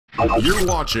You're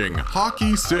watching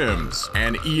Hockey Sims,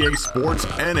 an EA Sports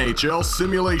NHL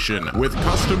simulation with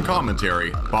custom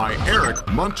commentary by Eric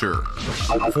Munter.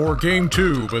 For Game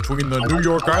 2 between the New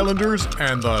York Islanders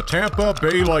and the Tampa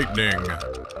Bay Lightning.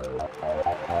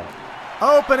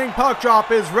 Opening puck drop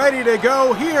is ready to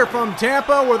go here from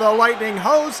Tampa, where the Lightning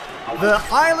host the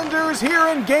Islanders here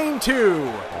in Game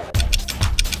 2.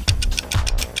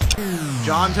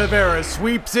 John Tavares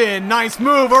sweeps in, nice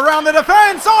move around the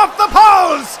defense, off the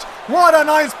post! What a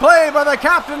nice play by the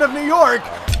captain of New York.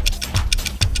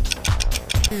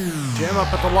 Jim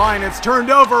up at the line, it's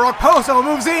turned over, Okposo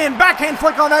moves in, backhand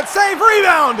flick on that save,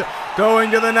 rebound!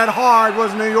 Going to the net hard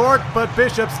was New York, but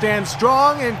Bishop stands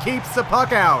strong and keeps the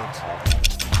puck out.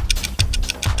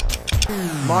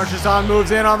 Marchessault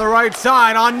moves in on the right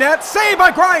side, on net, save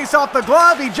by Grice off the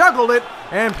glove, he juggled it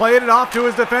and played it off to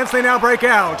his defense, they now break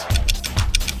out.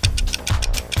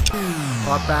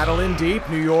 Puck battle in deep,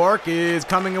 New York is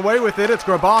coming away with it, it's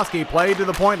Grabowski, played to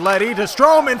the point, Leddy to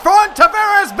Strome in front,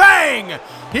 Tavares, bang!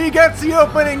 He gets the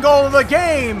opening goal of the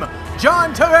game,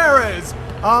 John Tavares.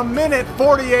 A minute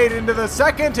 48 into the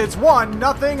second, it's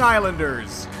 1-0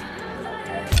 Islanders.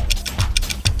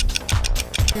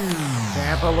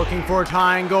 Tampa looking for a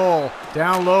tying goal.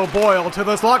 Down low, Boyle to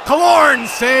the slot. Killorn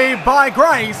saved by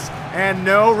Grice and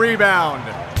no rebound.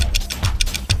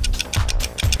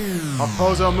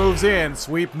 Okposo moves in.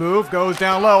 Sweep move goes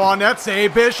down low on net.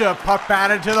 Save Bishop. Puck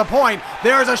batted to the point.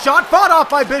 There's a shot fought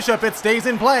off by Bishop. It stays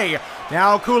in play.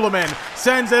 Now Kuhlman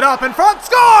sends it up in front.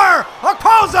 Score!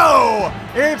 Okposo!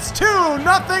 It's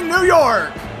 2-0 New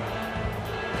York.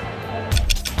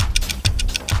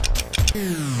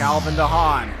 Calvin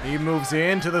DeHaan, he moves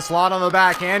into the slot on the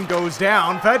backhand, goes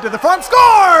down, fed to the front,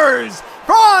 scores!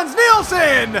 Franz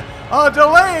Nielsen! A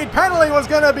delayed penalty was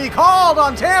going to be called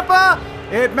on Tampa.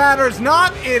 It matters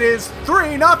not, it is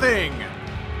 3-0.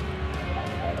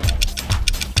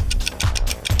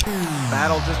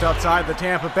 Battle just outside the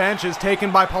Tampa bench is taken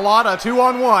by Pallotta,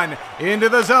 2-on-1. Into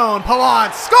the zone,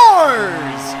 Palat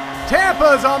scores!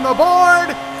 Tampa's on the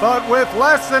board, but with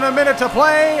less than a minute to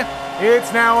play,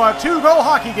 it's now a 2-goal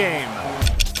hockey game.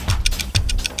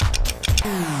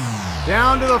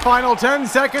 Down to the final 10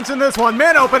 seconds in this one.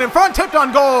 Man open in front, tipped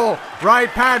on goal. Right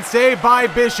pad saved by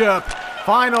Bishop.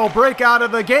 Final breakout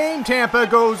of the game. Tampa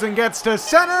goes and gets to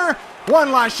center.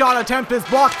 One last shot attempt is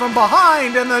blocked from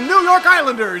behind, and the New York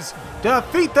Islanders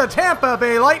defeat the Tampa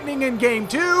Bay Lightning in Game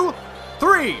 2,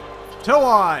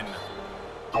 3-1.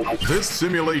 This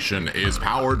simulation is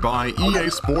powered by EA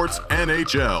Sports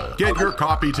NHL. Get your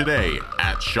copy today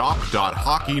at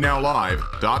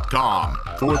shop.hockeynowlive.com.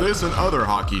 For this and other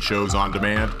hockey shows on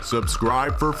demand,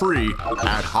 subscribe for free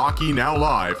at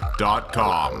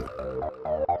hockeynowlive.com.